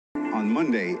On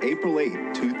Monday, April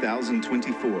 8,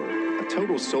 2024, a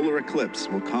total solar eclipse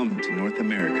will come to North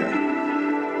America.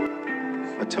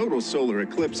 A total solar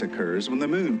eclipse occurs when the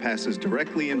moon passes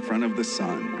directly in front of the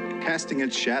sun, casting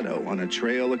its shadow on a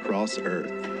trail across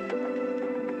Earth.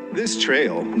 This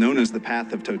trail, known as the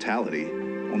Path of Totality,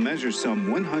 will measure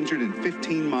some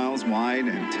 115 miles wide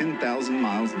and 10,000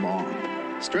 miles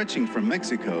long, stretching from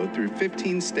Mexico through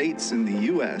 15 states in the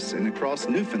U.S. and across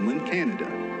Newfoundland,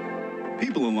 Canada.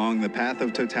 People along the Path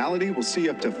of Totality will see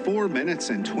up to 4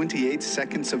 minutes and 28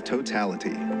 seconds of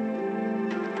totality.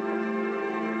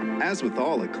 As with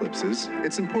all eclipses,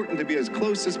 it's important to be as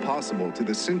close as possible to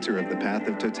the center of the Path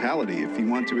of Totality if you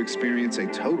want to experience a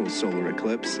total solar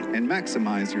eclipse and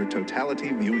maximize your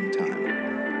totality viewing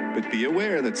time. But be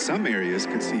aware that some areas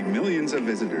could see millions of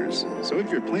visitors, so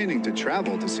if you're planning to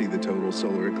travel to see the total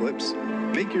solar eclipse,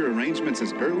 make your arrangements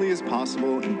as early as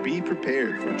possible and be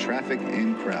prepared for traffic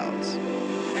and crowds.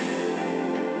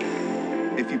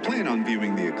 If you plan on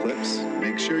viewing the eclipse,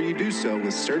 make sure you do so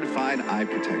with certified eye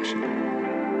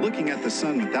protection. Looking at the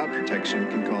sun without protection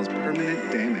can cause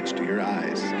permanent damage to your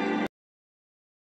eyes.